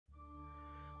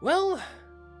Well,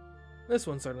 this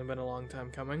one's certainly been a long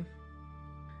time coming.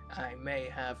 I may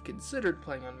have considered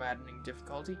playing on maddening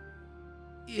difficulty,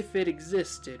 if it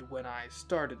existed when I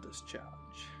started this challenge.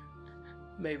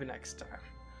 Maybe next time.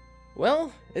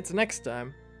 Well, it's next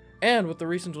time, and with the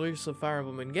recent release of Fire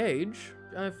Emblem Engage,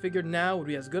 I figured now would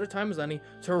be as good a time as any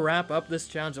to wrap up this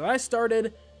challenge that I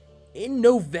started in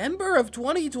November of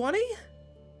 2020?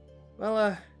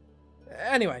 Well,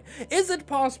 anyway, is it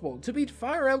possible to beat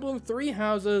Fire Emblem Three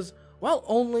Houses while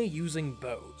only using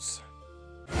bows?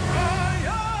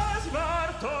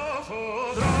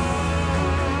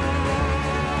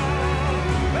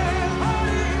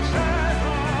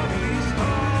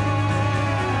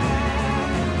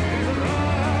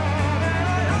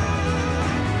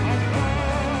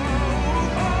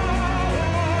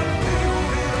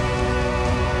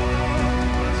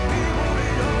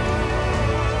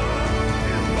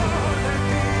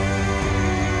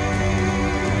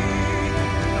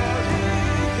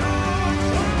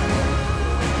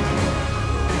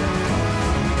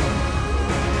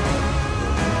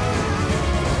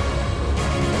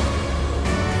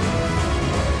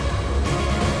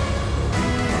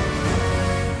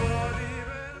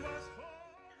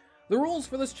 The rules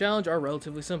for this challenge are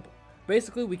relatively simple.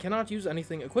 Basically, we cannot use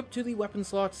anything equipped to the weapon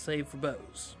slot save for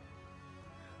bows.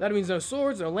 That means no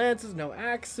swords, no lances, no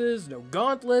axes, no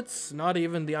gauntlets, not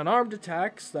even the unarmed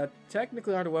attacks that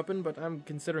technically aren't a weapon, but I'm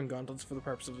considering gauntlets for the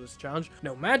purpose of this challenge,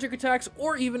 no magic attacks,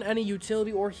 or even any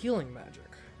utility or healing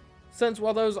magic. Since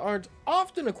while those aren't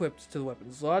often equipped to the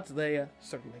weapon slot, they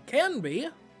certainly can be,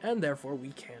 and therefore we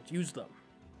can't use them.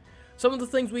 Some of the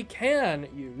things we can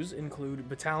use include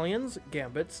battalions,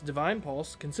 gambits, divine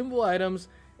pulse, consumable items,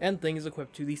 and things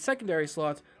equipped to the secondary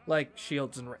slot like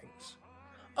shields and rings.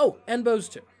 Oh, and bows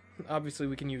too. Obviously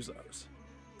we can use those.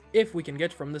 If we can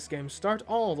get from this game's start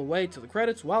all the way to the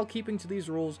credits while keeping to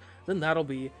these rules, then that'll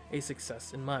be a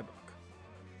success in my book.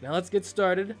 Now let's get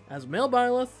started as Male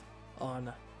Byleth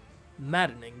on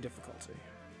maddening difficulty.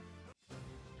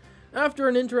 After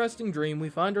an interesting dream, we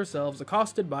find ourselves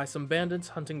accosted by some bandits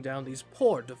hunting down these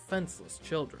poor, defenseless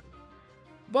children.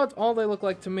 But all they look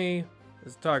like to me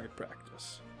is target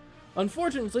practice.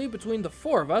 Unfortunately, between the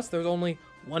four of us, there's only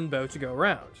one bow to go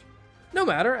around. No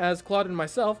matter, as Claude and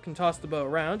myself can toss the bow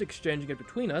around, exchanging it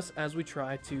between us as we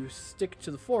try to stick to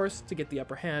the force to get the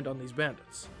upper hand on these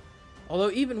bandits.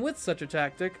 Although even with such a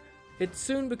tactic, it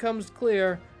soon becomes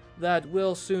clear that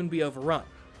we'll soon be overrun.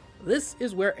 This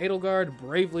is where Edelgard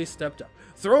bravely stepped up,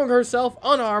 throwing herself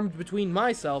unarmed between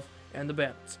myself and the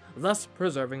bandits, thus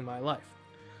preserving my life.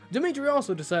 Dimitri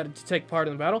also decided to take part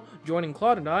in the battle, joining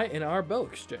Claude and I in our bow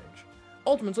exchange.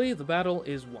 Ultimately, the battle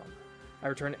is won. I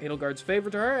return Edelgard's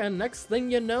favor to her, and next thing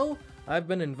you know, I've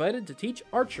been invited to teach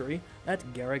archery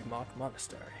at Garrigmok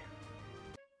Monastery.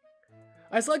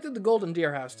 I selected the Golden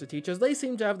Deer House to teach as they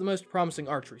seem to have the most promising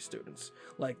archery students,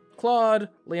 like Claude,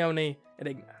 Leonie, and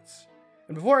Ignatz.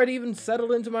 And before I'd even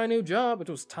settled into my new job, it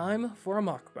was time for a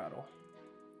mock battle.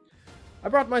 I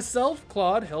brought myself,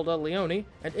 Claude, Hilda, Leonie,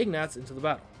 and Ignatz into the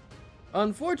battle.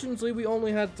 Unfortunately, we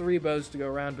only had 3 bows to go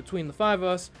around between the 5 of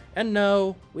us, and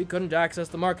no, we couldn't access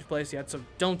the marketplace yet, so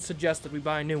don't suggest that we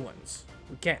buy new ones.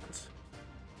 We can't.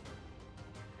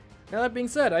 Now that being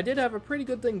said, I did have a pretty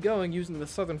good thing going using the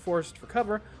southern forest for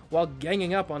cover, while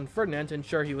ganging up on Ferdinand to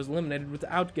ensure he was eliminated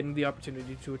without getting the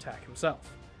opportunity to attack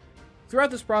himself.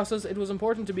 Throughout this process, it was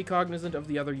important to be cognizant of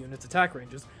the other units' attack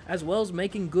ranges, as well as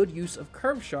making good use of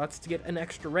curved shots to get an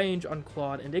extra range on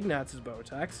Claude and Ignatz's bow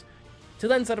attacks, to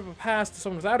then set up a pass to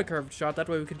someone without a curved shot, that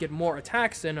way we could get more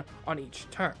attacks in on each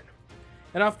turn.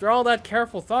 And after all that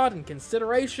careful thought and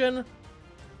consideration,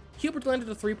 Hubert landed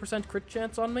a 3% crit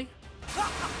chance on me.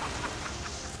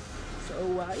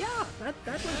 So, yeah, that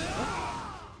went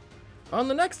well. On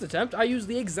the next attempt, I used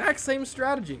the exact same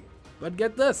strategy, but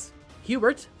get this,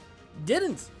 Hubert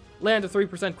didn't land a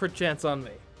 3% crit chance on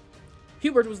me.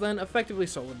 Hubert was then effectively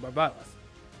soloed by Byleth.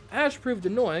 Ash proved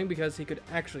annoying because he could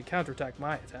actually counterattack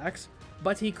my attacks,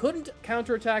 but he couldn't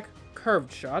counterattack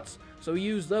curved shots, so we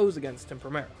used those against him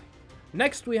primarily.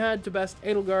 Next we had to best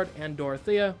Edelgard and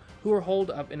Dorothea, who were holed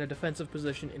up in a defensive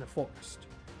position in a forest.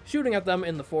 Shooting at them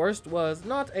in the forest was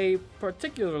not a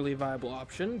particularly viable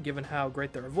option, given how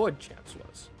great their avoid chance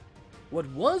was. What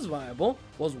was viable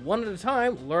was one at a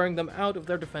time luring them out of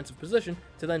their defensive position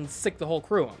to then sick the whole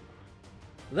crew on them.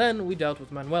 Then we dealt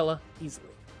with Manuela easily.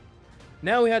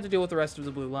 Now we had to deal with the rest of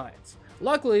the Blue Lions.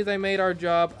 Luckily, they made our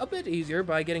job a bit easier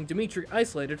by getting Dimitri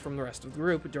isolated from the rest of the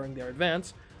group during their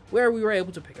advance, where we were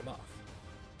able to pick him off.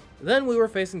 Then we were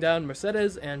facing down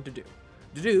Mercedes and Dudu,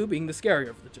 Dudu being the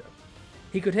scarier of the two.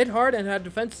 He could hit hard and had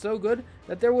defense so good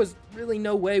that there was really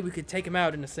no way we could take him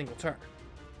out in a single turn.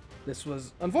 This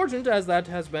was unfortunate, as that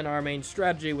has been our main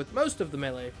strategy with most of the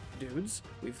melee dudes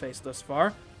we've faced thus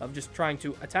far, of just trying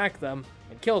to attack them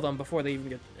and kill them before they even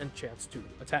get a chance to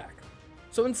attack.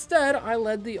 So instead, I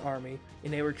led the army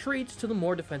in a retreat to the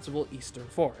more defensible eastern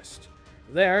forest.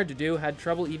 There, Dudu had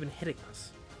trouble even hitting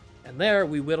us, and there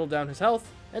we whittled down his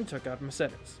health and took out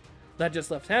Mercedes. That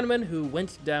just left Hanuman, who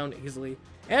went down easily,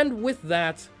 and with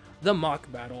that, the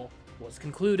mock battle was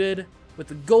concluded, with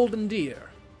the Golden Deer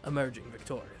emerging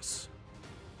victorious.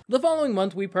 The following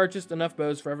month, we purchased enough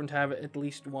bows for everyone to have at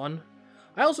least one.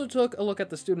 I also took a look at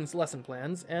the students' lesson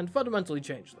plans and fundamentally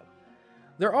changed them.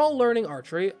 They're all learning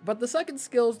archery, but the second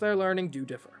skills they're learning do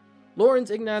differ. Lawrence,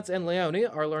 Ignatz, and Leone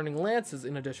are learning lances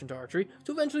in addition to archery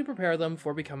to eventually prepare them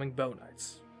for becoming bow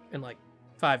knights in like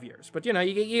 5 years. But you know,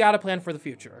 you gotta plan for the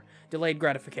future. Delayed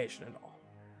gratification and all.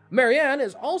 Marianne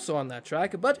is also on that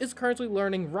track, but is currently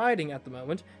learning riding at the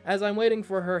moment, as I'm waiting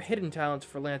for her hidden talent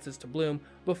for lances to bloom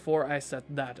before I set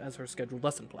that as her scheduled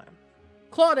lesson plan.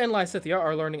 Claude and Lysithia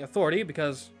are learning authority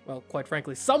because, well, quite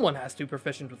frankly, someone has to be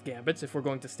proficient with gambits if we're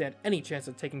going to stand any chance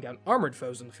of taking down armored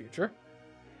foes in the future.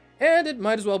 And it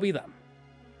might as well be them.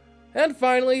 And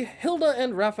finally, Hilda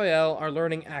and Raphael are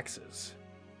learning axes.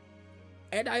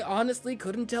 And I honestly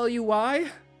couldn't tell you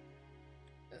why.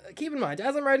 Keep in mind,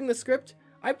 as I'm writing the script,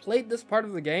 I played this part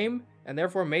of the game, and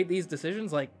therefore made these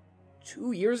decisions like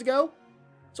 2 years ago,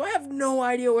 so I have no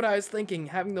idea what I was thinking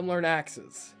having them learn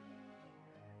axes.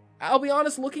 I'll be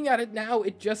honest, looking at it now,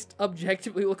 it just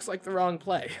objectively looks like the wrong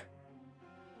play.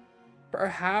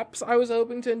 Perhaps I was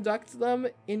hoping to induct them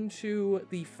into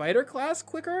the fighter class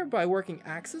quicker by working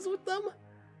axes with them,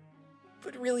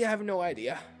 but really I have no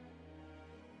idea.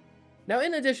 Now,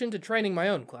 in addition to training my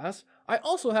own class, I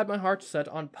also had my heart set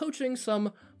on poaching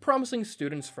some promising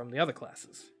students from the other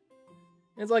classes.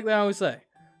 It's like they always say,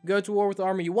 go to war with the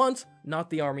army you want, not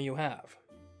the army you have.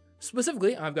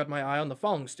 Specifically, I've got my eye on the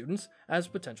following students as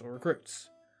potential recruits: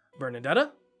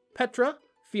 Bernadetta, Petra,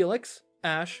 Felix,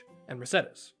 Ash, and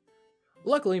Mercedes.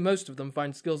 Luckily, most of them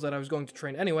find skills that I was going to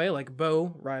train anyway, like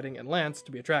bow, riding, and lance,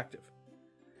 to be attractive.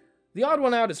 The odd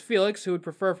one out is Felix, who would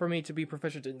prefer for me to be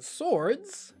proficient in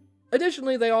swords.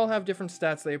 Additionally, they all have different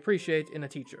stats they appreciate in a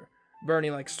teacher.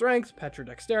 Bernie likes strength, Petra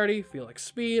dexterity, Felix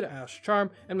speed, Ash charm,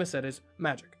 and Mercedes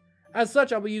magic. As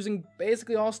such, I'll be using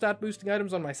basically all stat boosting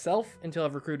items on myself until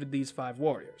I've recruited these 5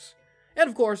 warriors. And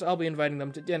of course, I'll be inviting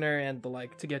them to dinner and the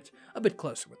like to get a bit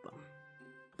closer with them.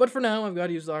 But for now, I've got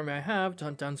to use the army I have to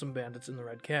hunt down some bandits in the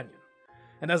Red Canyon.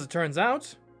 And as it turns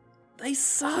out, they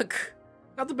suck!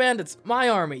 Not the bandits, my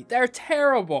army, they're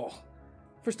terrible!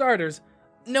 For starters,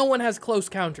 no one has close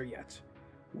counter yet,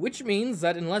 which means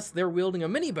that unless they're wielding a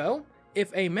mini bow,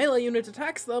 if a melee unit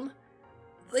attacks them,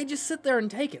 they just sit there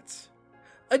and take it.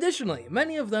 Additionally,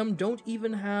 many of them don't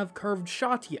even have curved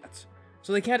shot yet,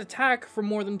 so they can't attack from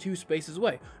more than 2 spaces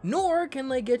away, nor can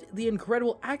they get the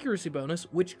incredible accuracy bonus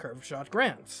which curved shot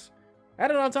grants.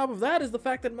 Added on top of that is the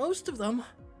fact that most of them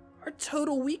are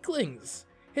total weaklings,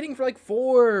 hitting for like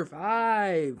 4,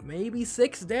 5, maybe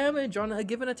 6 damage on a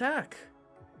given attack.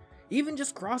 Even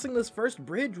just crossing this first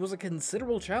bridge was a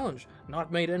considerable challenge, not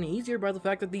made any easier by the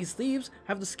fact that these thieves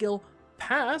have the skill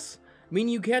Pass,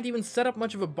 meaning you can't even set up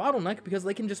much of a bottleneck because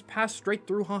they can just pass straight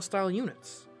through hostile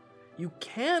units. You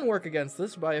can work against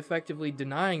this by effectively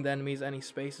denying the enemies any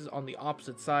spaces on the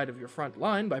opposite side of your front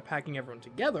line by packing everyone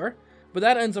together, but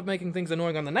that ends up making things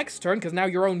annoying on the next turn because now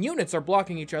your own units are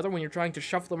blocking each other when you're trying to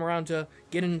shuffle them around to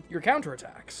get in your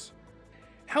counterattacks.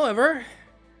 However,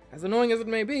 as annoying as it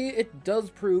may be, it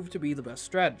does prove to be the best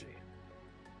strategy.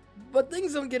 But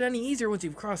things don't get any easier once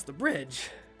you've crossed the bridge.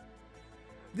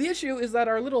 The issue is that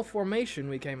our little formation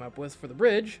we came up with for the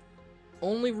bridge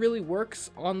only really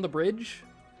works on the bridge.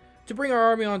 To bring our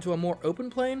army onto a more open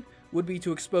plain would be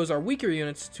to expose our weaker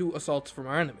units to assaults from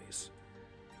our enemies.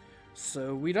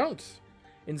 So we don't.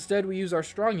 Instead, we use our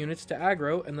strong units to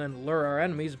aggro and then lure our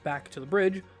enemies back to the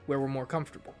bridge where we're more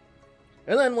comfortable.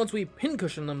 And then once we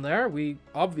pincushion them there, we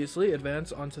obviously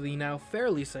advance onto the now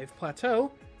fairly safe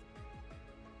plateau,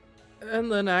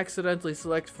 and then accidentally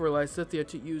select for Lysithia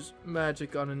to use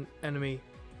magic on an enemy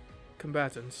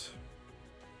combatant.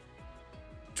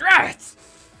 Drat!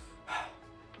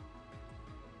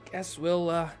 Guess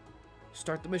we'll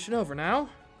start the mission over now.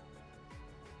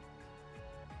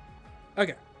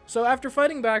 Okay, so after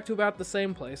fighting back to about the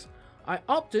same place, I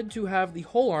opted to have the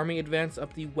whole army advance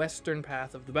up the western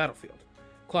path of the battlefield.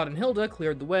 Claude and Hilda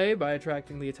cleared the way by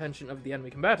attracting the attention of the enemy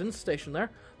combatants stationed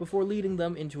there before leading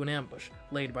them into an ambush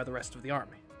laid by the rest of the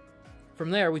army.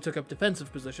 From there, we took up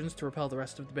defensive positions to repel the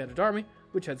rest of the bandit army,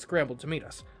 which had scrambled to meet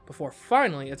us, before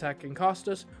finally attacking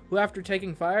Costas, who after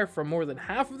taking fire from more than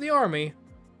half of the army,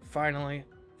 finally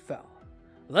fell.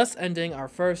 thus ending our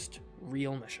first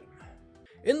real mission.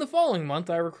 In the following month,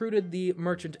 I recruited the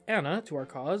merchant Anna to our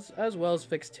cause, as well as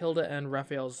fixed Hilda and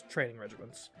Raphael's training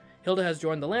regiments. Hilda has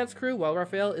joined the Lance crew, while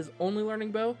Raphael is only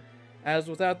learning bow, as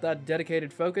without that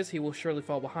dedicated focus, he will surely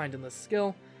fall behind in this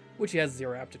skill, which he has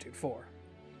zero aptitude for.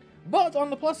 But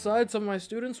on the plus side, some of my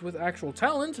students with actual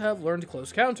talent have learned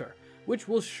close counter, which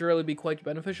will surely be quite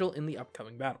beneficial in the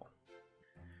upcoming battle.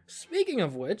 Speaking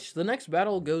of which, the next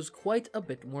battle goes quite a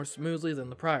bit more smoothly than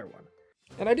the prior one,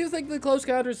 and I do think the close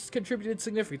counters contributed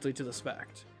significantly to this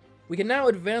fact. We can now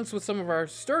advance with some of our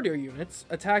sturdier units,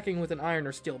 attacking with an iron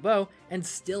or steel bow, and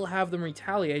still have them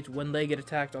retaliate when they get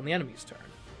attacked on the enemy's turn.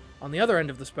 On the other end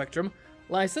of the spectrum,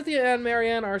 Lysithea and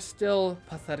Marianne are still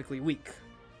pathetically weak.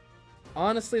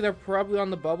 Honestly, they're probably on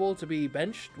the bubble to be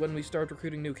benched when we start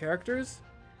recruiting new characters.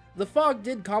 The fog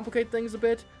did complicate things a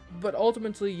bit, but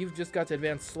ultimately you've just got to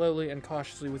advance slowly and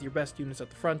cautiously with your best units at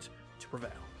the front to prevail.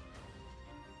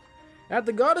 At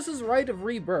the Goddess's Rite of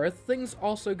Rebirth, things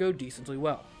also go decently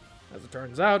well. As it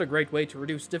turns out, a great way to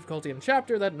reduce difficulty in a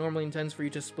chapter that normally intends for you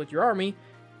to split your army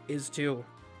is to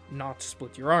not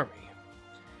split your army.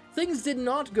 Things did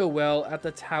not go well at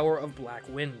the Tower of Black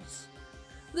Winds.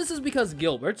 This is because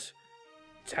Gilbert,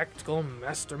 tactical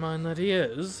mastermind that he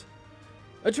is,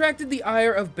 attracted the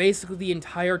ire of basically the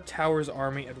entire tower's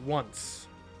army at once.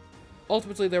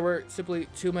 Ultimately, there were simply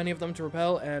too many of them to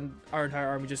repel, and our entire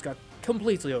army just got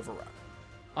completely overrun.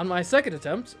 On my second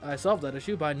attempt, I solved that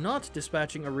issue by not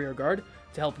dispatching a rear guard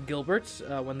to help Gilbert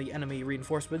when the enemy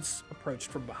reinforcements approached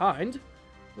from behind,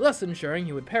 thus ensuring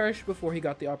he would perish before he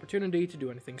got the opportunity to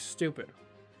do anything stupid.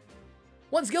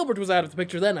 Once Gilbert was out of the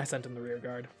picture, then I sent him the rear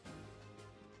guard.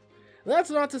 That's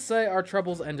not to say our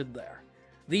troubles ended there.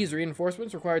 These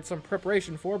reinforcements required some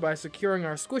preparation for by securing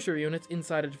our squisher units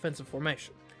inside a defensive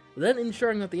formation, then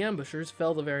ensuring that the ambushers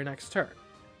fell the very next turn.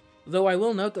 Though I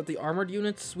will note that the armored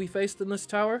units we faced in this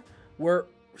tower were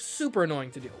super annoying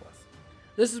to deal with.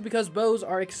 This is because bows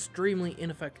are extremely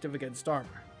ineffective against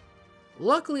armor.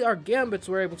 Luckily, our gambits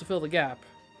were able to fill the gap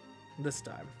this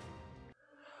time.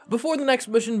 Before the next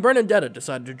mission, Bernadetta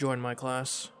decided to join my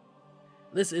class.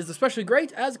 This is especially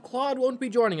great as Claude won't be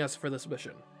joining us for this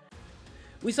mission.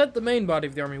 We sent the main body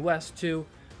of the army west to,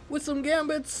 with some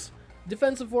gambits,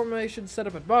 defensive formations set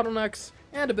up at bottlenecks,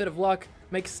 and a bit of luck,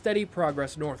 make steady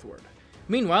progress northward.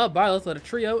 Meanwhile, Byleth led a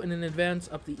trio in an advance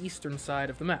up the eastern side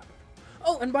of the map.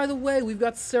 Oh, and by the way, we've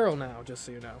got Cyril now, just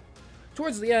so you know.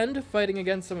 Towards the end, fighting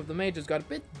against some of the mages got a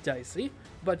bit dicey,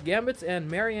 but Gambit's and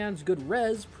Marianne's good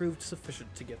res proved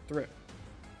sufficient to get through.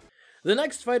 The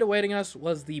next fight awaiting us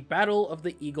was the Battle of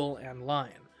the Eagle and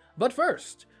Lion. But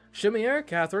first, Shamir,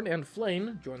 Catherine, and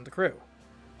Flane joined the crew.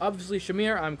 Obviously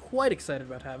Shamir I'm quite excited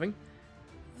about having.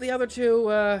 The other two,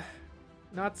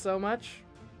 not so much.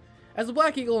 As the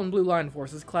Black Eagle and Blue Lion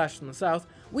forces clashed in the south,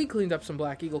 we cleaned up some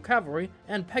Black Eagle cavalry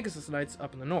and Pegasus Knights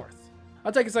up in the north.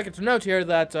 I'll take a second to note here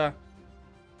that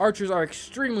archers are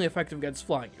extremely effective against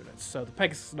flying units, so the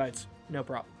Pegasus Knights, no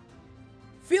problem.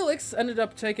 Felix ended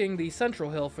up taking the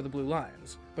central hill for the Blue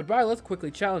Lions, but Byleth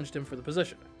quickly challenged him for the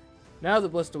position. Now the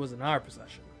Ballista was in our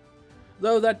possession.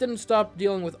 Though that didn't stop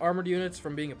dealing with armored units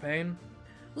from being a pain.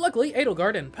 Luckily,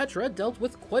 Edelgard and Petra dealt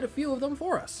with quite a few of them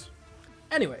for us.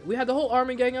 Anyway, we had the whole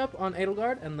army gang up on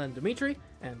Edelgard and then Dimitri,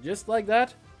 and just like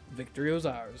that, victory was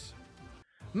ours.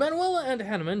 Manuela and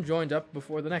Henneman joined up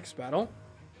before the next battle.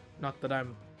 Not that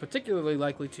I'm particularly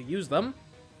likely to use them,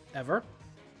 ever.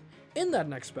 In that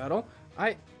next battle,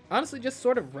 I honestly just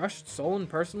sort of rushed Solon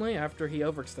personally after he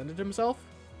overextended himself.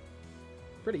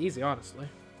 Pretty easy, honestly.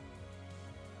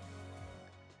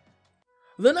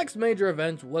 The next major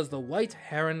event was the White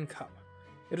Heron Cup.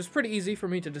 It was pretty easy for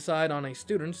me to decide on a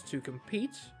student to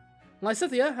compete.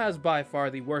 Lysithea has by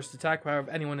far the worst attack power of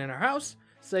anyone in our house,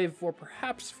 save for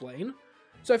perhaps Flane.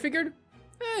 So I figured,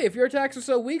 hey, if your attacks are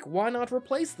so weak, why not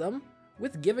replace them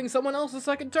with giving someone else a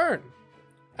second turn?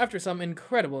 After some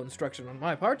incredible instruction on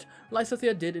my part,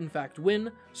 Lysithea did in fact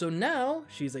win, so now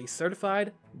she's a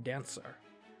certified dancer.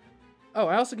 Oh,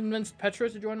 I also convinced Petra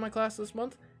to join my class this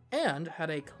month, and had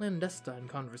a clandestine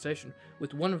conversation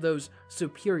with one of those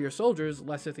superior soldiers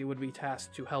Lysithea would be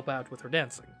tasked to help out with her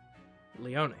dancing,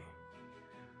 Leone.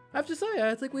 I have to say,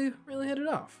 I think we really hit it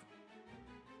off.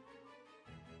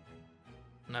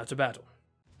 Now to battle.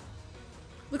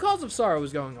 The Cause of Sorrow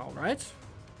was going alright,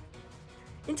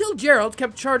 until Gerald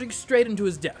kept charging straight into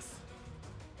his death.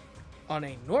 On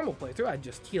a normal playthrough, I'd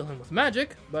just heal him with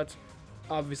magic, but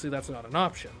obviously that's not an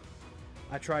option.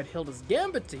 I tried Hilda's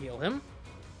Gambit to heal him,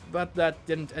 but that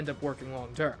didn't end up working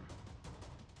long term.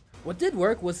 What did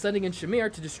work was sending in Shamir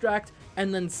to distract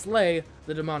and then slay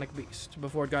the demonic beast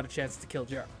before it got a chance to kill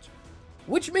Gerald.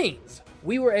 which means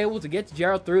we were able to get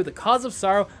Gerald through the Cause of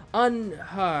Sorrow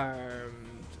unharmed.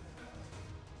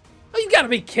 Oh, you gotta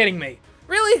be kidding me!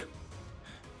 Really?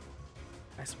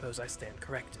 I suppose I stand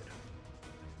corrected.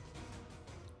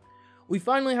 We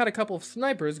finally had a couple of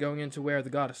snipers going into where the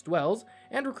goddess dwells,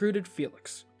 and recruited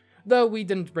Felix, though we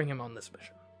didn't bring him on this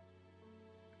mission.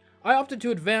 I opted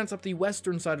to advance up the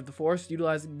western side of the forest,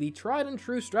 utilizing the tried and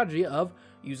true strategy of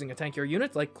using a tankier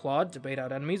unit like Claude to bait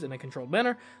out enemies in a controlled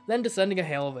manner, then descending a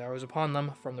hail of arrows upon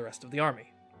them from the rest of the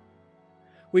army.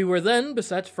 We were then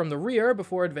beset from the rear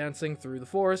before advancing through the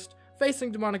forest,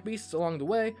 facing demonic beasts along the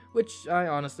way, which I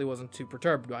honestly wasn't too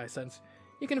perturbed by, since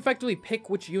you can effectively pick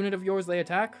which unit of yours they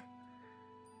attack.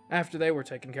 After they were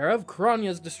taken care of,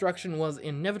 Kronya's destruction was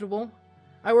inevitable.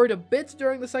 I worried a bit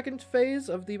during the second phase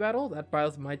of the battle that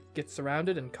Byleth might get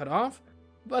surrounded and cut off,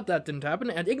 but that didn't happen,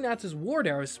 and Ignat's ward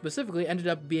arrows specifically ended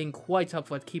up being quite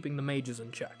helpful at keeping the mages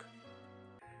in check.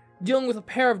 Dealing with a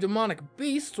pair of demonic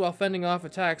beasts while fending off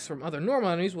attacks from other normal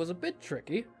enemies was a bit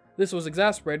tricky. This was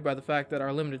exacerbated by the fact that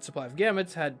our limited supply of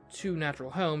gamuts had two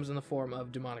natural homes in the form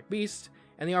of demonic beasts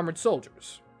and the armored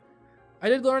soldiers. I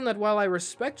did learn that while I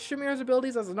respect Shamir's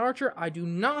abilities as an archer, I do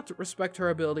not respect her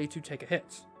ability to take a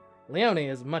hit. Leonie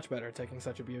is much better at taking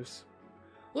such abuse.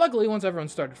 Luckily, once everyone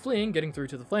started fleeing, getting through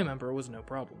to the Flame Emperor was no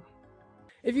problem.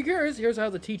 If you're curious, here's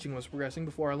how the teaching was progressing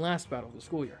before our last battle of the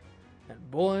school year. And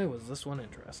boy, was this one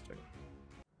interesting.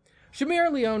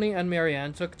 Shamir, Leonie, and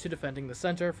Marianne took to defending the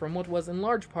center from what was in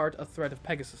large part a threat of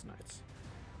Pegasus Knights.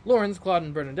 Lawrence, Claude,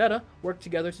 and Bernadetta worked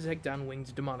together to take down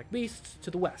winged demonic beasts to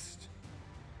the west.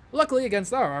 Luckily,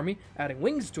 against our army, adding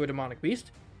wings to a demonic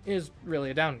beast is really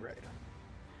a downgrade.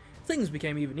 Things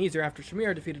became even easier after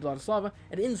Shamir defeated Ladislava,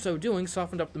 and in so doing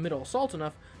softened up the middle assault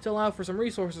enough to allow for some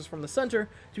resources from the center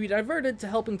to be diverted to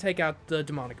helping take out the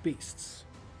demonic beasts.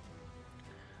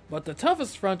 But the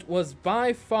toughest front was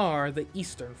by far the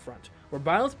eastern front, where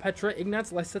Byleth, Petra,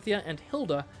 Ignatz, Lysithea, and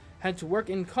Hilda had to work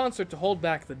in concert to hold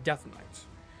back the Death Knight.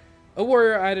 A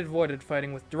warrior I had avoided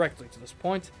fighting with directly to this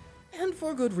point, and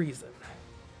for good reason.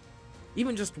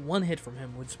 Even just one hit from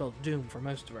him would spell doom for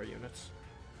most of our units.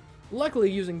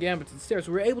 Luckily, using gambits and stairs,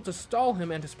 we were able to stall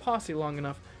him and his posse long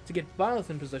enough to get Byleth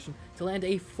in position to land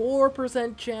a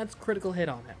 4% chance critical hit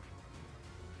on him.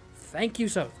 Thank you,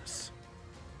 Sothis.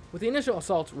 With the initial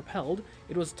assault repelled,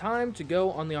 it was time to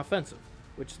go on the offensive,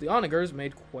 which the onagers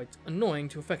made quite annoying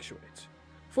to effectuate.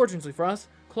 Fortunately for us,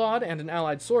 Claude and an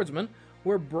allied swordsman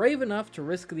were brave enough to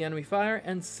risk the enemy fire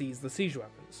and seize the siege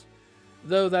weapons,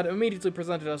 though that immediately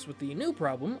presented us with the new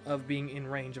problem of being in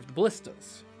range of the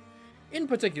ballistas. In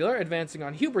particular, advancing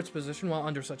on Hubert's position while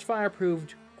under such fire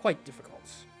proved quite difficult,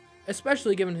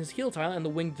 especially given his heal tile and the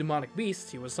winged demonic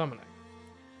beasts he was summoning.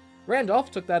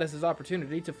 Randolph took that as his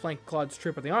opportunity to flank Claude's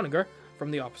troop of the Onager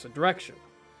from the opposite direction.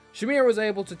 Shamir was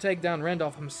able to take down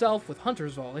Randolph himself with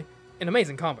Hunter's Volley, an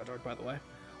amazing combat art by the way,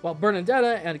 while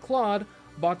Bernadetta and Claude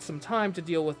bought some time to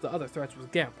deal with the other threats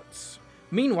with gambits.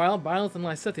 Meanwhile, Byleth and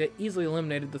Lysithea easily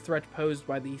eliminated the threat posed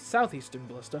by the southeastern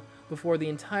ballista before the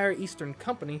entire eastern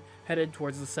company headed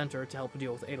towards the center to help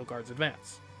deal with Edelgard's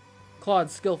advance. Claude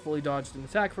skillfully dodged an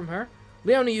attack from her.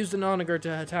 Leonie used an onager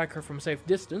to attack her from a safe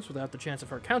distance without the chance of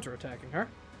her counterattacking her.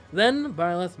 Then,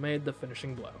 Byleth made the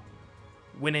finishing blow,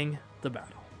 winning the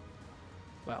battle.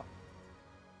 Well,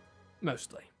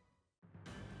 mostly.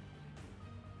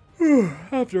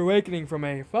 After awakening from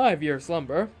a 5-year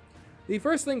slumber, the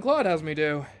first thing Claude has me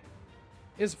do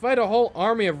is fight a whole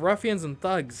army of ruffians and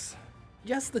thugs.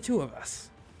 Just the two of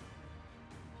us.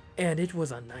 And it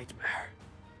was a nightmare.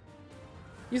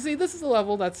 You see, this is a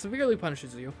level that severely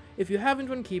punishes you if you haven't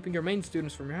been keeping your main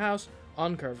students from your house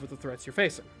on curve with the threats you're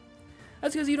facing.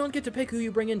 That's because you don't get to pick who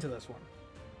you bring into this one.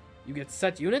 You get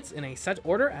set units in a set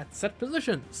order at set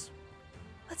positions.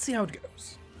 Let's see how it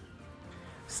goes.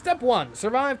 Step 1.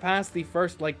 Survive past the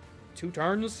first, 2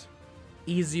 turns.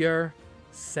 Easier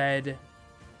said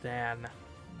than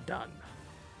done.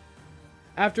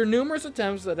 After numerous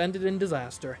attempts that ended in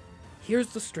disaster, here's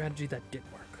the strategy that did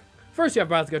work. First, you have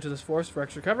Byleth go to this forest for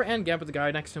extra cover and gambit the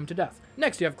guy next to him to death.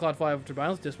 Next, you have Claude fly over to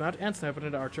Byleth, dismount, and snipe at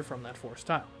an archer from that forest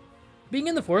tile. Being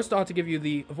in the forest ought to give you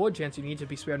the avoid chance you need to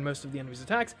be spared most of the enemy's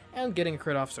attacks, and getting a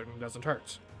crit off certainly doesn't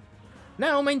hurt.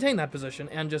 Now, maintain that position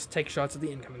and just take shots at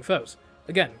the incoming foes.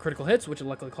 Again, critical hits, which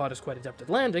luckily Claude is quite adept at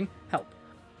landing, help.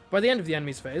 By the end of the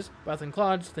enemy's phase, Byleth and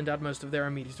Claude thinned out most of their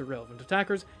immediate irrelevant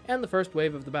attackers, and the first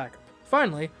wave of the backup.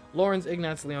 Finally, Lawrence,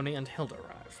 Ignatz, Leonie, and Hilda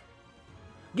arrive.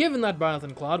 Given that Byleth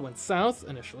and Claude went south,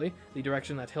 initially, the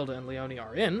direction that Hilda and Leonie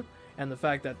are in, and the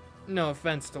fact that, no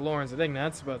offense to Lawrence and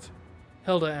Ignatz, but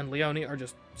Hilda and Leonie are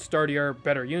just sturdier,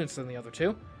 better units than the other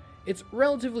two, It's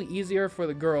relatively easier for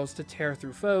the girls to tear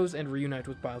through foes and reunite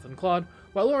with Byleth and Claude,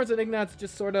 while Lawrence and Ignatz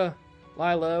just sorta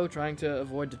lie low, trying to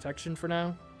avoid detection for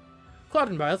now. Claude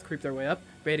and Byleth creep their way up,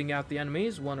 baiting out the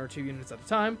enemies 1 or 2 units at a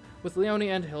time, with Leonie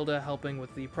and Hilda helping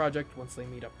with the project once they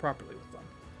meet up properly with them.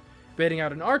 Baiting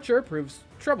out an archer proves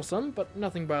troublesome, but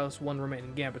nothing Byleth's 1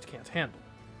 remaining gambit can't handle.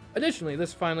 Additionally,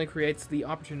 this finally creates the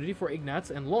opportunity for Ignatz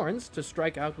and Lawrence to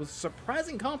strike out with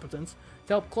surprising competence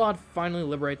to help Claude finally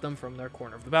liberate them from their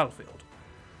corner of the battlefield.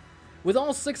 With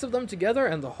all 6 of them together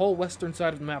and the whole western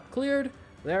side of the map cleared,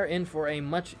 they're in for a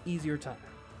much easier time.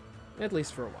 At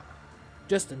least for a while.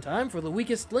 Just in time for the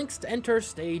weakest links to enter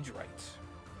stage right.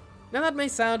 Now that may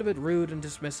sound a bit rude and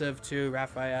dismissive to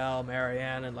Raphael,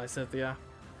 Marianne, and Lysithea,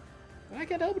 but I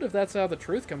can't help it if that's how the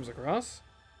truth comes across.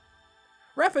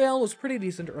 Raphael was pretty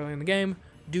decent early in the game,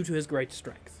 due to his great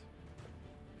strength.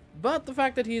 But the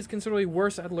fact that he is considerably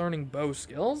worse at learning bow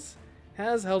skills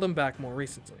has held him back more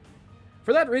recently.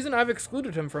 For that reason, I've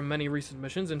excluded him from many recent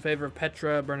missions in favor of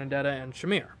Petra, Bernadetta, and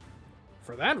Shamir.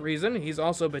 For that reason, he's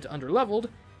also a bit underleveled,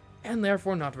 and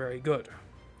therefore not very good.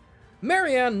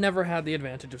 Marianne never had the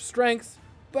advantage of strength,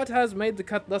 but has made the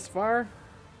cut thus far,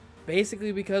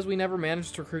 basically because we never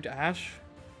managed to recruit Ashe.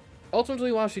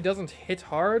 Ultimately, while she doesn't hit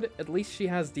hard, at least she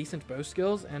has decent bow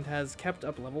skills and has kept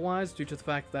up level-wise due to the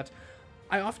fact that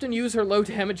I often use her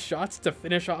low-damage shots to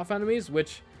finish off enemies,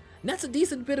 which nets a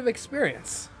decent bit of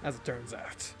experience, as it turns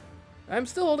out. I'm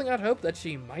still holding out hope that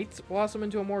she might blossom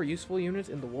into a more useful unit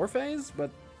in the war phase,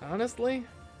 but honestly,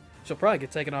 she'll probably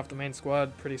get taken off the main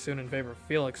squad pretty soon in favor of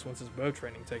Felix once his bow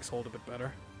training takes hold a bit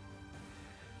better.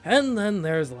 And then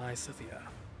there's Lysithea,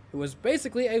 who was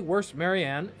basically a worse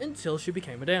Marianne until she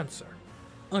became a dancer.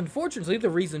 Unfortunately, the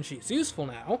reason she's useful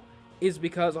now is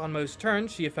because on most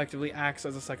turns she effectively acts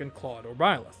as a second Claude or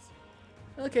Byleth,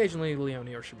 occasionally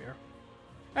Leonie or Shamir.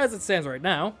 As it stands right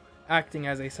now, acting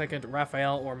as a second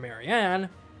Raphael or Marianne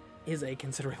is a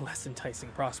considerably less enticing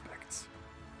prospect.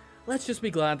 Let's just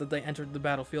be glad that they entered the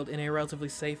battlefield in a relatively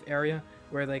safe area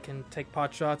where they can take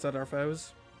pot shots at our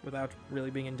foes without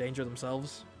really being in danger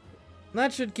themselves.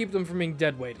 That should keep them from being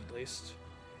dead weight at least.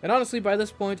 And honestly, by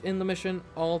this point in the mission,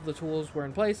 all of the tools were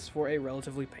in place for a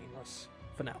relatively painless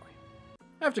finale.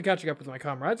 After catching up with my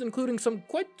comrades, including some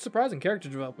quite surprising character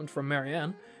development from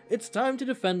Marianne, it's time to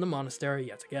defend the monastery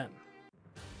yet again.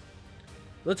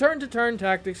 The turn-to-turn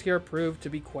tactics here proved to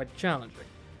be quite challenging.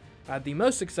 I had the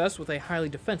most success with a highly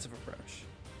defensive approach.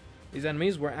 These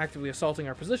enemies were actively assaulting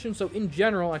our position, so in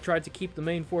general I tried to keep the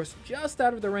main force just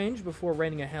out of their range before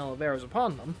raining a hail of arrows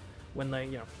upon them when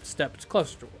they, stepped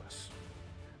closer to us.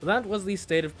 That was the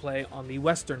state of play on the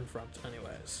western front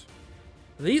anyways.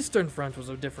 The eastern front was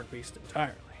a different beast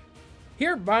entirely.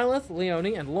 Here, Byleth,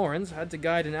 Leonie, and Lawrence had to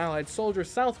guide an allied soldier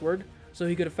southward so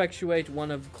he could effectuate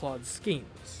one of Claude's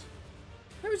schemes.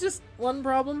 There was just one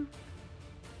problem.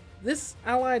 This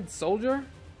allied soldier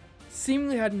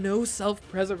seemingly had no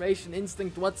self-preservation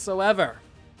instinct whatsoever.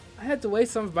 I had to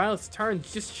waste some of Byleth's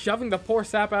turns just shoving the poor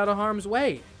sap out of harm's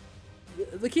way.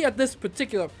 The key at this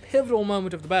particular pivotal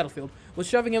moment of the battlefield was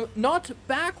shoving him not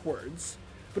backwards,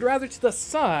 but rather to the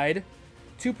side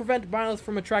to prevent Byleth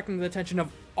from attracting the attention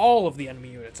of all of the enemy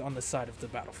units on this side of the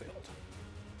battlefield.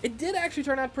 It did actually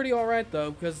turn out pretty alright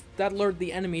though, because that lured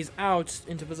the enemies out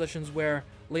into positions where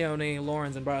Leonie,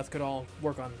 Lawrence, and Byleth could all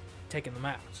work on taking them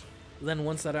out. Then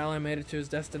once that ally made it to his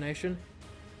destination,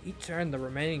 he turned the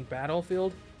remaining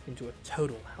battlefield into a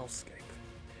total hellscape.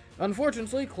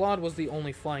 Unfortunately, Claude was the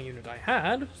only flying unit I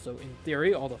had, so in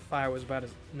theory all the fire was about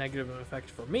as negative an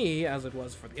effect for me as it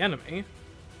was for the enemy.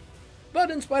 But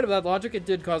in spite of that logic, it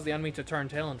did cause the enemy to turn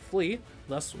tail and flee,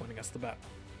 thus winning us the battle.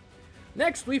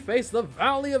 Next, we face the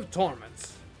Valley of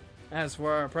Torments. As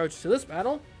for our approach to this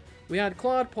battle, we had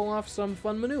Claude pull off some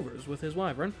fun maneuvers with his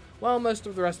wyvern, while most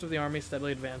of the rest of the army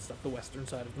steadily advanced up the western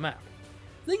side of the map.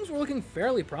 Things were looking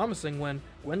fairly promising when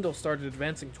Gwendol started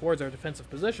advancing towards our defensive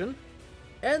position,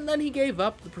 and then he gave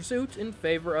up the pursuit in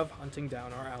favor of hunting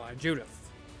down our ally Judith.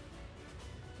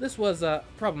 This was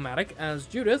problematic, as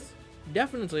Judith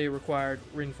definitely required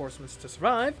reinforcements to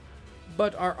survive,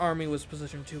 but our army was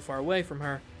positioned too far away from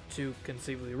her to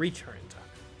conceivably reach her in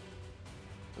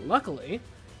time. Luckily,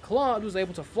 Claude was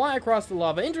able to fly across the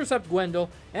lava, intercept Gwendol,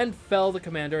 and fell the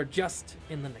commander just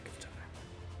in the nick of time.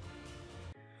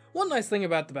 One nice thing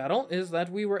about the battle is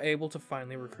that we were able to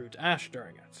finally recruit Ashe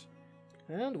during it.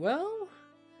 And, well,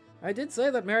 I did say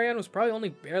that Marianne was probably only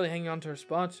barely hanging on to her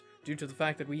spot due to the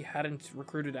fact that we hadn't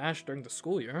recruited Ashe during the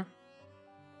school year.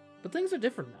 But things are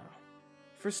different now.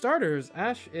 For starters,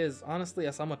 Ashe is honestly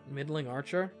a somewhat middling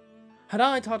archer. Had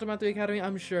I taught him at the academy,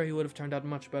 I'm sure he would have turned out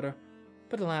much better.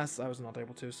 But alas, I was not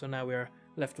able to, so now we are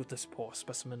left with this poor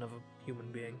specimen of a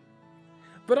human being.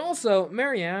 But also,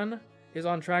 Marianne is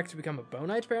on track to become a Bow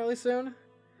Knight fairly soon.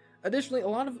 Additionally, a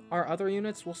lot of our other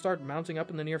units will start mounting up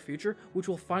in the near future, which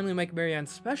will finally make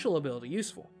Marianne's special ability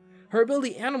useful. Her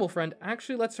ability Animal Friend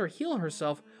actually lets her heal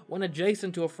herself when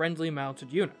adjacent to a friendly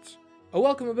mounted unit. A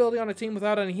welcome ability on a team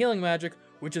without any healing magic,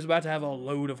 which is about to have a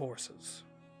load of horses.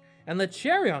 And the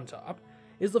cherry on top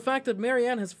is the fact that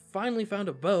Marianne has finally found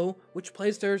a bow which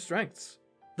plays to her strengths.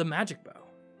 The Magic Bow.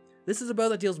 This is a bow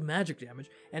that deals magic damage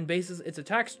and bases its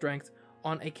attack strength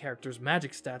on a character's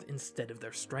magic stat instead of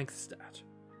their strength stat.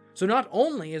 So not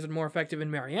only is it more effective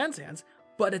in Marianne's hands,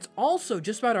 but it's also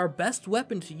just about our best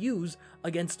weapon to use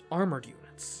against armored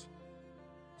units.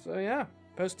 So yeah,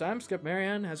 post-time skip,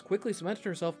 Marianne has quickly cemented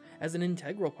herself as an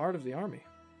integral part of the army.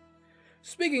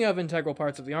 Speaking of integral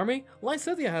parts of the army,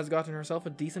 Lysithea has gotten herself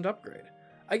a decent upgrade.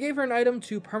 I gave her an item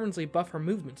to permanently buff her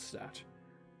movement stat.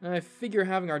 I figure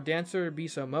having our dancer be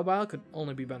so mobile could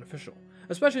only be beneficial,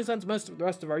 especially since most of the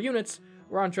rest of our units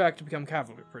were on track to become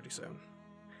cavalry pretty soon.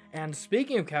 And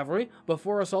speaking of cavalry,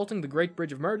 before assaulting the Great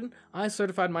Bridge of Murden, I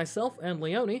certified myself and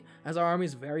Leone as our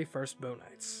army's very first Bow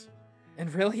Knights.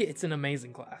 And really, it's an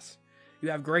amazing class. You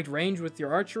have great range with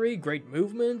your archery, great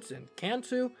movement, and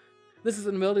Cantu. This is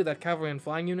an ability that cavalry and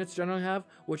flying units generally have,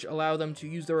 which allow them to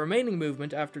use their remaining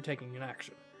movement after taking an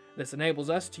action. This enables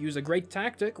us to use a great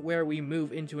tactic where we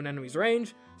move into an enemy's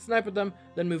range, snipe at them,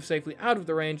 then move safely out of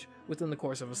the range within the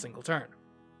course of a single turn.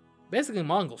 Basically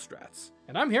Mongol strats,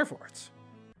 and I'm here for it.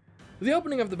 The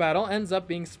opening of the battle ends up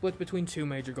being split between two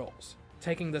major goals: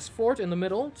 taking this fort in the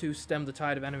middle to stem the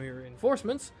tide of enemy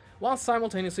reinforcements, while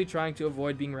simultaneously trying to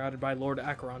avoid being routed by Lord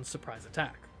Acheron's surprise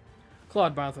attack.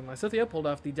 Claude, Byleth, and Lysithea pulled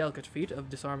off the delicate feat of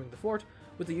disarming the fort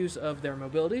with the use of their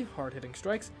mobility, hard-hitting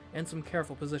strikes, and some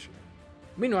careful positioning.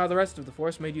 Meanwhile, the rest of the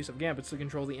force made use of gambits to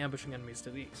control the ambushing enemies to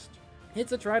the east.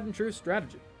 It's a tried-and-true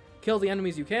strategy. Kill the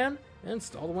enemies you can, and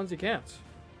stall the ones you can't.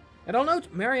 And I'll note,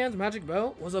 Marianne's magic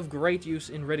bow was of great use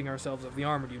in ridding ourselves of the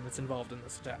armored units involved in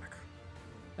this attack.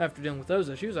 After dealing with those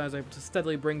issues, I was able to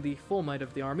steadily bring the full might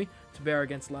of the army to bear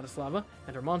against Ladislava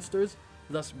and her monsters,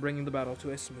 thus bringing the battle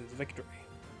to a smooth victory.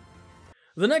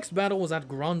 The next battle was at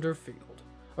Gronder Field,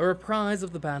 a reprise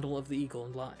of the Battle of the Eagle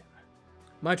and Lion.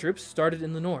 My troops started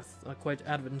in the north, a quite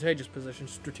advantageous position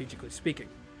strategically speaking.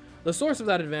 The source of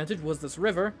that advantage was this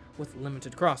river with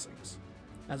limited crossings.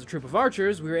 As a troop of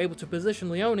archers, we were able to position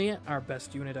Leone, our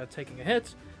best unit at taking a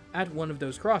hit, at one of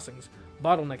those crossings,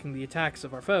 bottlenecking the attacks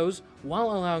of our foes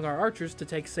while allowing our archers to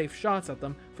take safe shots at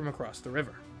them from across the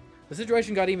river. The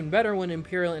situation got even better when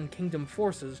Imperial and Kingdom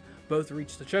forces both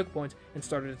reached the choke point and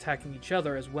started attacking each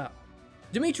other as well.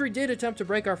 Dimitri did attempt to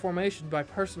break our formation by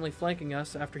personally flanking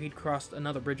us after he'd crossed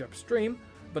another bridge upstream,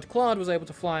 but Claude was able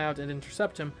to fly out and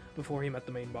intercept him before he met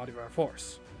the main body of our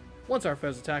force. Once our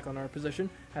foe's attack on our position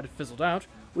had fizzled out,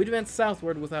 we'd advanced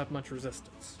southward without much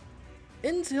resistance.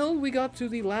 Until we got to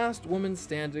the last woman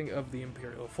standing of the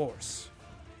Imperial force,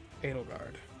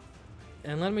 Edelgard.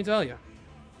 And let me tell you,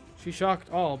 she shocked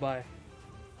all by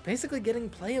basically getting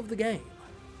play of the game.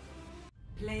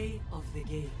 Play of the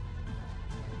game.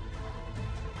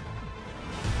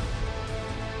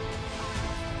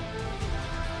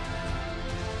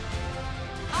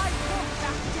 I won't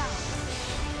back down.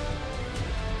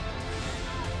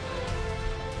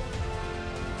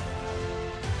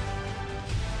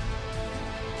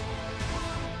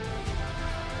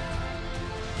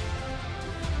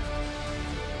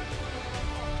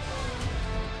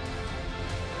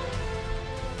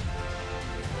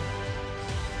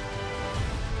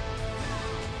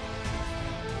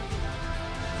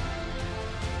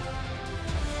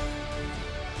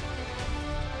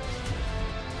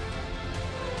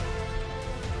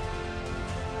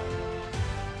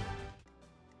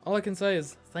 All I can say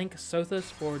is thank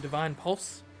Sothis for Divine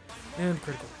Pulse and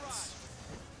Critical Hits.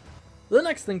 The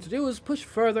next thing to do is push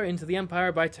further into the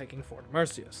Empire by taking Fort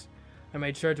Mercius. I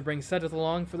made sure to bring Sedith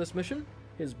along for this mission.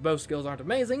 His bow skills aren't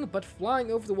amazing, but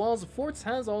flying over the walls of forts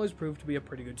has always proved to be a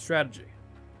pretty good strategy.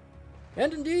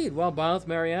 And indeed, while Byleth,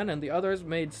 Marianne, and the others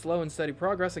made slow and steady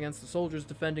progress against the soldiers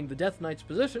defending the Death Knight's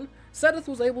position, Sedith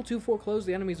was able to foreclose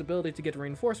the enemy's ability to get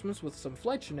reinforcements with some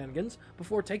flight shenanigans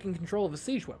before taking control of a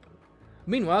siege weapon.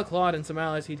 Meanwhile, Claude and some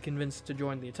allies he'd convinced to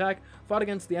join the attack fought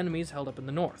against the enemies held up in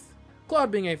the north.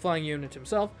 Claude, being a flying unit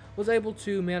himself, was able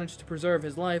to manage to preserve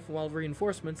his life while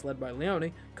reinforcements led by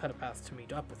Leone cut a path to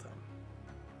meet up with him.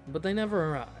 But they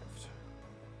never arrived.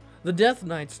 The Death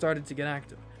Knight started to get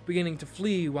active, beginning to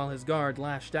flee while his guard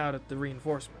lashed out at the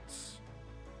reinforcements.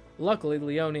 Luckily,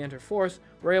 Leone and her force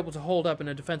were able to hold up in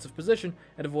a defensive position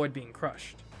and avoid being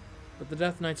crushed. But the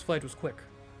Death Knight's flight was quick,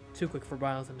 too quick for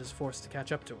Byleth and his force to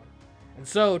catch up to him. And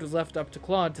so it was left up to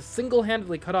Claude to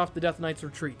single-handedly cut off the Death Knight's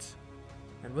retreat.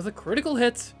 and with a critical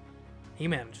hit, he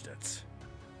managed it.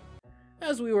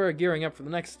 As we were gearing up for the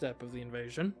next step of the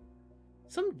invasion,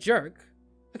 some jerk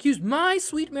accused my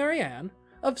sweet Marianne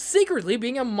of secretly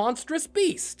being a monstrous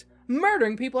beast,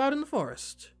 murdering people out in the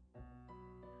forest.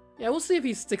 Yeah, we'll see if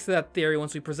he sticks to that theory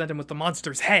once we present him with the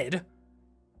monster's head.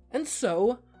 And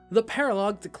so, the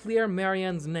paralogue to clear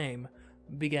Marianne's name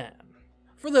began.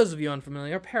 For those of you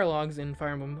unfamiliar, paralogues in Fire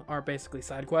Emblem are basically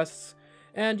side quests,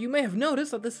 and you may have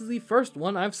noticed that this is the first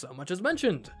one I've so much as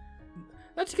mentioned.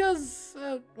 That's because,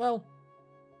 well,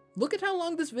 look at how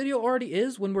long this video already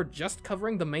is when we're just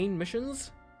covering the main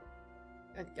missions.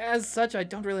 As such, I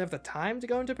don't really have the time to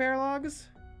go into paralogues,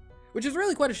 which is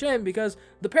really quite a shame because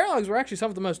the paralogues were actually some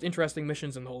of the most interesting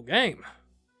missions in the whole game.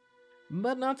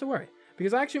 But not to worry,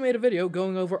 because I actually made a video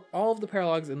going over all of the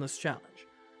paralogues in this challenge,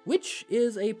 which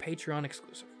is a Patreon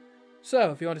exclusive.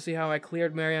 So, if you want to see how I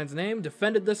cleared Marianne's name,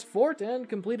 defended this fort, and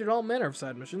completed all manner of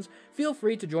side missions, feel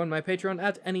free to join my Patreon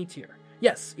at any tier.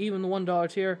 Yes, even the $1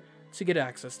 tier, to get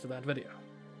access to that video.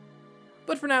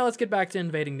 But for now, let's get back to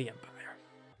invading the Empire.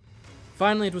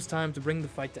 Finally, it was time to bring the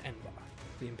fight to Enba,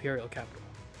 the Imperial capital.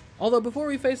 Although before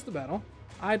we face the battle,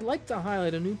 I'd like to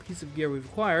highlight a new piece of gear we've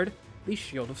acquired, the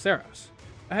Shield of Saros.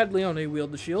 I had Leone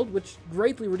wield the shield, which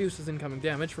greatly reduces incoming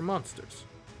damage from monsters.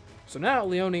 So now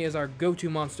Leone is our go-to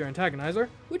monster antagonizer,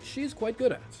 which she's quite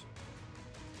good at.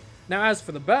 Now as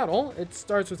for the battle, it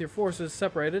starts with your forces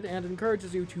separated and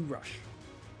encourages you to rush.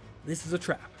 This is a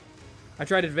trap. I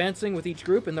tried advancing with each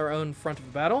group in their own front of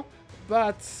the battle,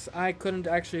 but I couldn't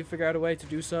actually figure out a way to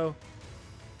do so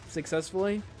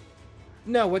successfully.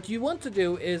 No, what you want to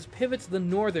do is pivot the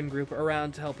northern group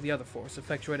around to help the other force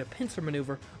effectuate a pincer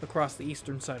maneuver across the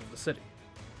eastern side of the city.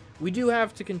 We do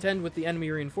have to contend with the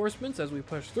enemy reinforcements as we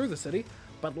push through the city,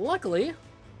 but luckily,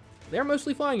 they're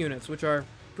mostly flying units, which are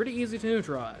pretty easy to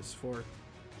neutralize for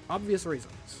obvious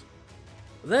reasons.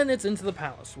 Then it's into the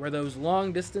palace, where those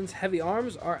long-distance heavy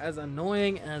arms are as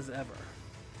annoying as ever.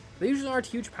 They usually aren't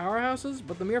huge powerhouses,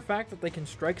 but the mere fact that they can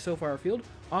strike so far afield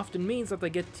often means that they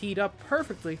get teed up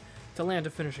perfectly to land a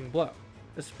finishing blow,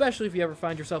 especially if you ever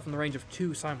find yourself in the range of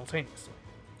two simultaneously.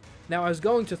 Now, I was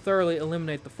going to thoroughly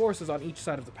eliminate the forces on each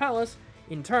side of the palace,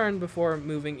 in turn, before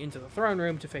moving into the throne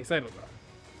room to face Edelgard.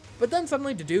 But then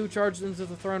suddenly Dedue charged into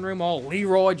the throne room all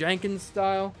Leroy Jenkins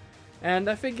style, and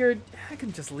I figured I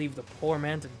couldn't just leave the poor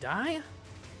man to die.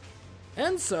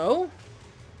 And so,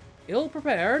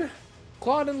 ill-prepared,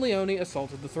 Claude and Leone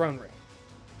assaulted the throne room.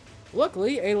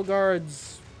 Luckily,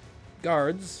 Edelgard's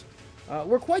guards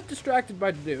were quite distracted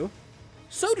by Dedue,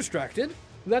 so distracted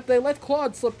that they let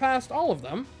Claude slip past all of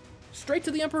them, straight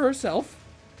to the Emperor herself,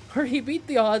 where he beat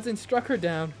the odds and struck her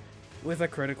down with a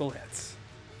critical hit.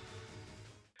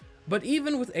 But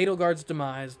even with Edelgard's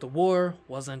demise, the war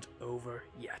wasn't over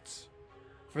yet.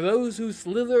 For those who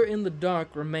slither in the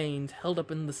dark remained held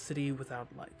up in the city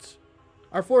without light.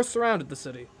 Our force surrounded the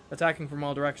city, attacking from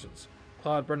all directions.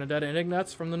 Claude, Bernadette, and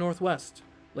Ignatz from the northwest,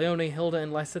 Leone, Hilda,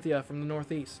 and Lysithea from the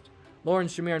northeast, Lauren,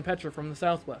 Shamir, and Petra from the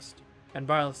southwest, and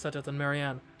Violet, Seteth, and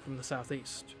Marianne from the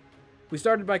southeast. We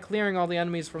started by clearing all the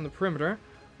enemies from the perimeter.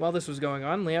 While this was going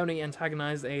on, Leone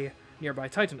antagonized a nearby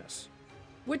Titaness,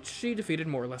 which she defeated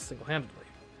more or less single-handedly.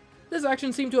 This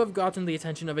action seemed to have gotten the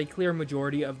attention of a clear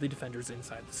majority of the defenders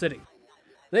inside the city.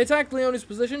 They attacked Leone's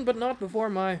position, but not before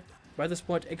my, by this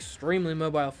point, extremely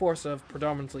mobile force of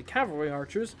predominantly cavalry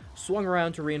archers swung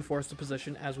around to reinforce the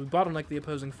position as we bottlenecked the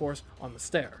opposing force on the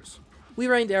stairs. We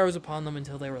rained arrows upon them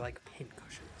until they were like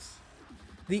pincushions.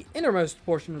 The innermost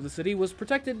portion of the city was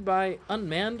protected by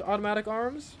unmanned automatic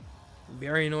arms.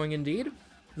 Very annoying indeed,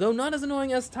 though not as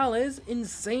annoying as Tale's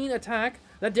insane attack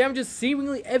that damages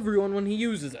seemingly everyone when he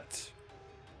uses it.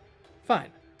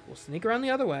 Fine, we'll sneak around the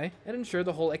other way and ensure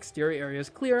the whole exterior area is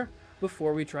clear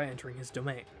before we try entering his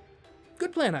domain.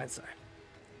 Good plan, I'd say.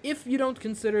 If you don't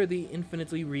consider the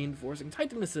infinitely reinforcing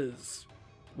Titanesses,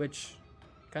 which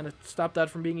kind of stopped that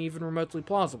from being even remotely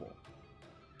plausible.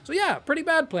 So yeah, pretty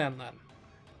bad plan then.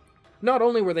 Not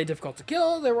only were they difficult to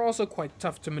kill, they were also quite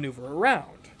tough to maneuver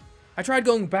around. I tried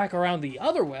going back around the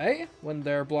other way, when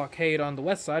their blockade on the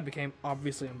west side became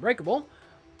obviously unbreakable,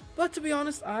 but to be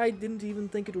honest, I didn't even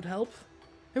think it would help.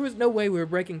 There was no way we were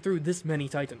breaking through this many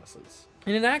Titanesses.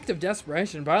 In an act of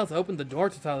desperation, Byleth opened the door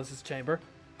to Talos' chamber,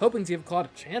 hoping to give Claude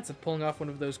a chance at pulling off one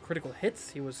of those critical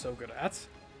hits he was so good at.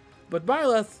 But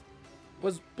Byleth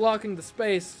was blocking the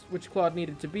space which Claude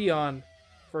needed to be on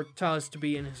for Talos to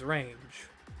be in his range.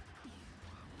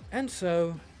 And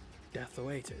so, death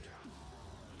awaited.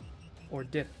 Or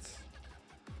did it?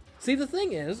 See, the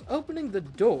thing is, opening the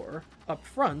door up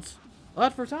front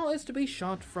allowed for Talos to be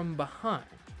shot from behind,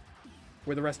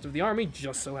 where the rest of the army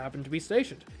just so happened to be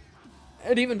stationed.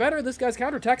 And even better, this guy's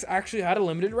counterattacks actually had a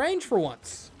limited range for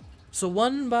once. So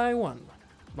one by one,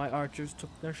 my archers took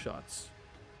their shots,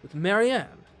 with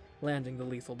Marianne landing the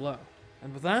lethal blow.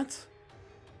 And with that,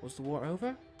 was the war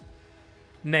over?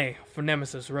 Nay, for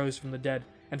Nemesis rose from the dead,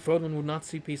 and Fodlan would not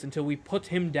see peace until we put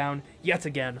him down yet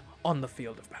again on the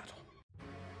field of battle.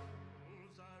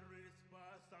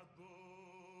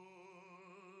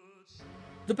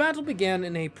 The battle began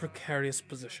in a precarious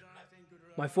position.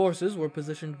 My forces were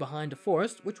positioned behind a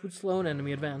forest, which would slow an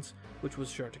enemy advance, which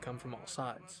was sure to come from all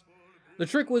sides. The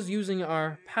trick was using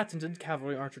our patented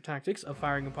cavalry archer tactics of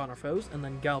firing upon our foes and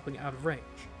then galloping out of range,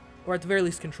 or at the very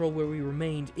least control where we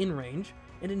remained in range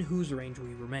and in whose range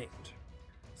we remained.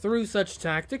 Through such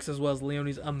tactics, as well as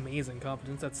Leonie's amazing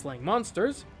competence at slaying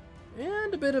monsters,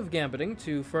 and a bit of gambiting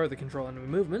to further control enemy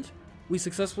movement, we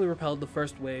successfully repelled the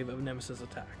first wave of Nemesis'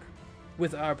 attack.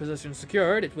 With our position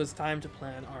secured, it was time to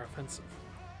plan our offensive.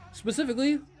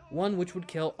 Specifically, one which would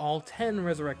kill all 10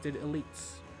 resurrected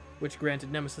elites, which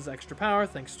granted Nemesis extra power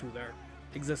thanks to their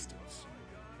existence.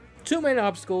 Two main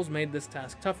obstacles made this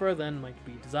task tougher than might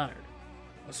be desired.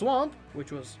 A swamp,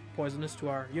 which was poisonous to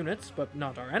our units but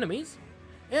not our enemies,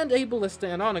 and a ballista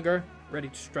and onager ready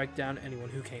to strike down anyone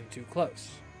who came too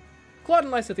close. Claude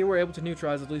and Lysithea were able to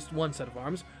neutralize at least one set of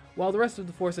arms, while the rest of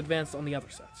the force advanced on the other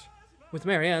set, with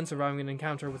Marianne surviving an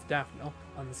encounter with Daphne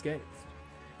unscathed.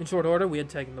 In short order, we had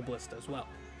taken the ballista as well.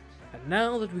 And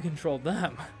now that we controlled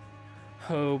them,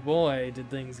 oh boy, did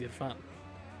things get fun.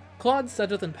 Claude,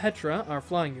 Sedith, and Petra, our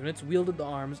flying units, wielded the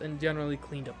arms and generally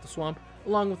cleaned up the swamp,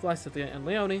 along with Lysithea and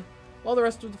Leonie, while the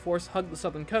rest of the force hugged the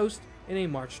southern coast in a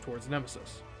march towards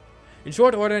Nemesis. In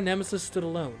short order, Nemesis stood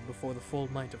alone before the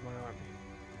full might of my army.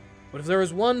 But if there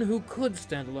was one who could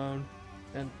stand alone,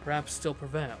 and perhaps still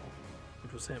prevail,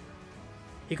 it was him.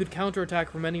 He could counterattack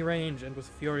from any range and with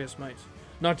furious might.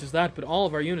 Not just that, but all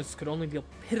of our units could only deal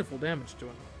pitiful damage to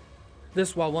him.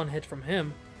 This while one hit from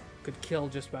him could kill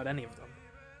just about any of them.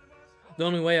 The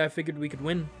only way I figured we could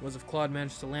win was if Claude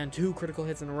managed to land 2 critical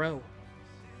hits in a row.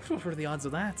 What were the odds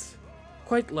of that?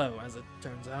 Quite low, as it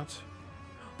turns out.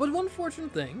 But one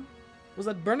fortunate thing was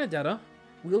that Bernadetta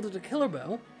wielded a killer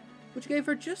bow, which gave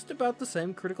her just about the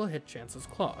same critical hit chance as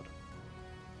Claude.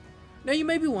 Now you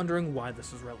may be wondering why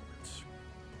this is relevant.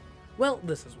 Well,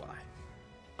 this is why.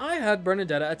 I had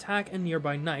Bernadetta attack a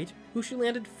nearby knight, who she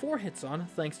landed 4 hits on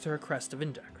thanks to her Crest of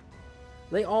Indec.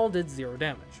 They all did 0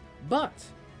 damage, but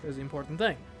here's the important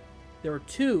thing. There were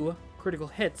 2 critical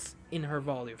hits in her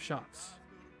volley of shots.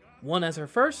 One as her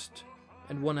first,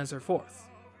 and one as her fourth.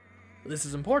 This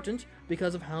is important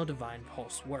because of how Divine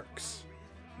Pulse works.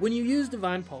 When you use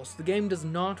Divine Pulse, the game does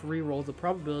not re-roll the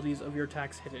probabilities of your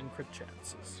attack's hit and crit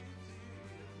chances.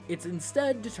 It's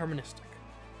instead deterministic.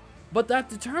 But that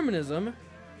determinism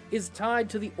is tied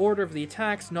to the order of the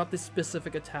attacks, not the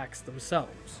specific attacks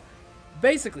themselves.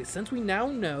 Basically, since we now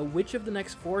know which of the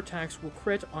next 4 attacks will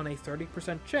crit on a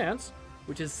 30% chance,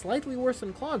 which is slightly worse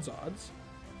than Claude's odds,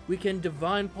 we can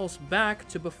Divine Pulse back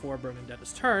to before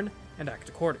Bernadetta's turn and act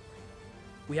accordingly.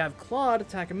 We have Claude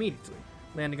attack immediately,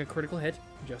 landing a critical hit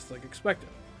just like expected.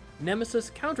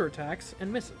 Nemesis counterattacks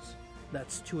and misses.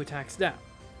 That's 2 attacks down.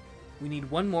 We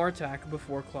need 1 more attack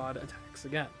before Claude attacks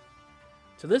again.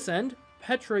 To this end,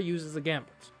 Petra uses a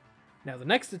gambit. Now the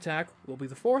next attack will be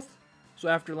the 4th, so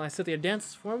after Lysithea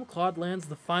dances for him, Claude lands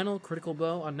the final critical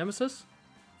blow on Nemesis,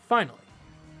 finally,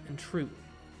 and truly,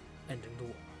 ending the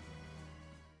war.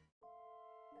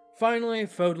 Finally,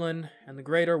 Fodlan and the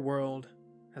greater world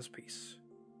has peace.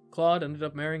 Claude ended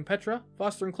up marrying Petra,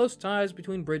 fostering close ties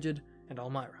between Brigid and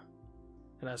Almyra.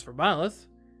 And as for Byleth,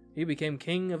 he became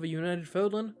king of a united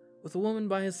Fodlan with a woman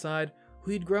by his side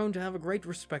who he'd grown to have a great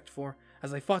respect for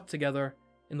as they fought together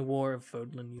in the War of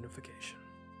Fodlan Unification.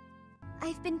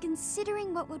 I've been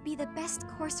considering what would be the best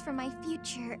course for my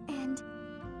future, and...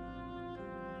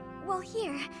 Well,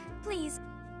 here, please,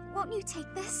 won't you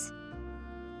take this?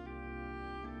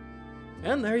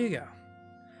 And there you go.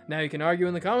 Now you can argue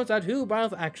in the comments at who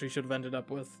Byleth actually should have ended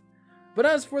up with. But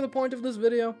as for the point of this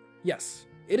video, yes,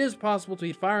 it is possible to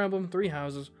beat Fire Emblem Three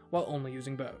Houses while only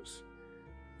using bows.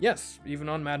 Yes, even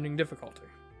on maddening difficulty.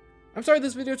 I'm sorry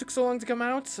this video took so long to come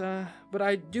out, but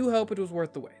I do hope it was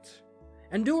worth the wait.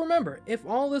 And do remember, if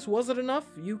all this wasn't enough,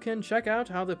 you can check out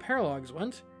how the paralogs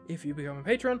went if you become a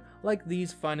patron, like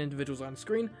these fine individuals on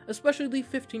screen, especially the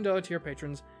 $15 tier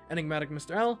patrons, Enigmatic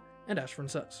Mr. L and Ashford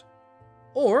Says.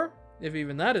 Or, if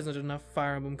even that isn't enough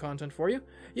Fire Emblem content for you,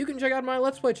 you can check out my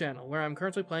Let's Play channel, where I'm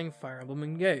currently playing Fire Emblem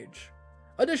Engage.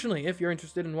 Additionally, if you're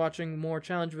interested in watching more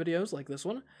challenge videos like this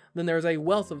one, then there's a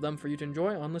wealth of them for you to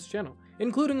enjoy on this channel,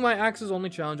 including my Axes Only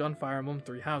challenge on Fire Emblem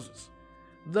Three Houses.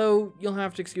 Though, you'll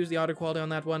have to excuse the audio quality on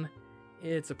that one,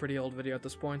 it's a pretty old video at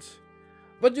this point.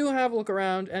 But do have a look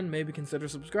around and maybe consider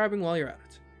subscribing while you're at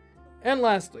it. And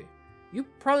lastly, you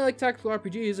probably like tactical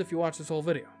RPGs if you watch this whole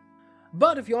video.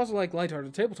 But if you also like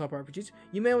lighthearted tabletop RPGs,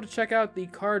 you may want to check out the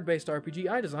card-based RPG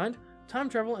I designed, Time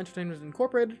Travel Entertainment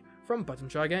Incorporated, from Button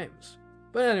Shy Games.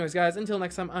 But anyways guys, until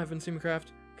next time, I've been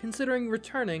CMeeCraft, considering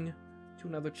returning to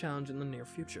another challenge in the near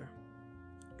future.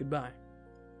 Goodbye.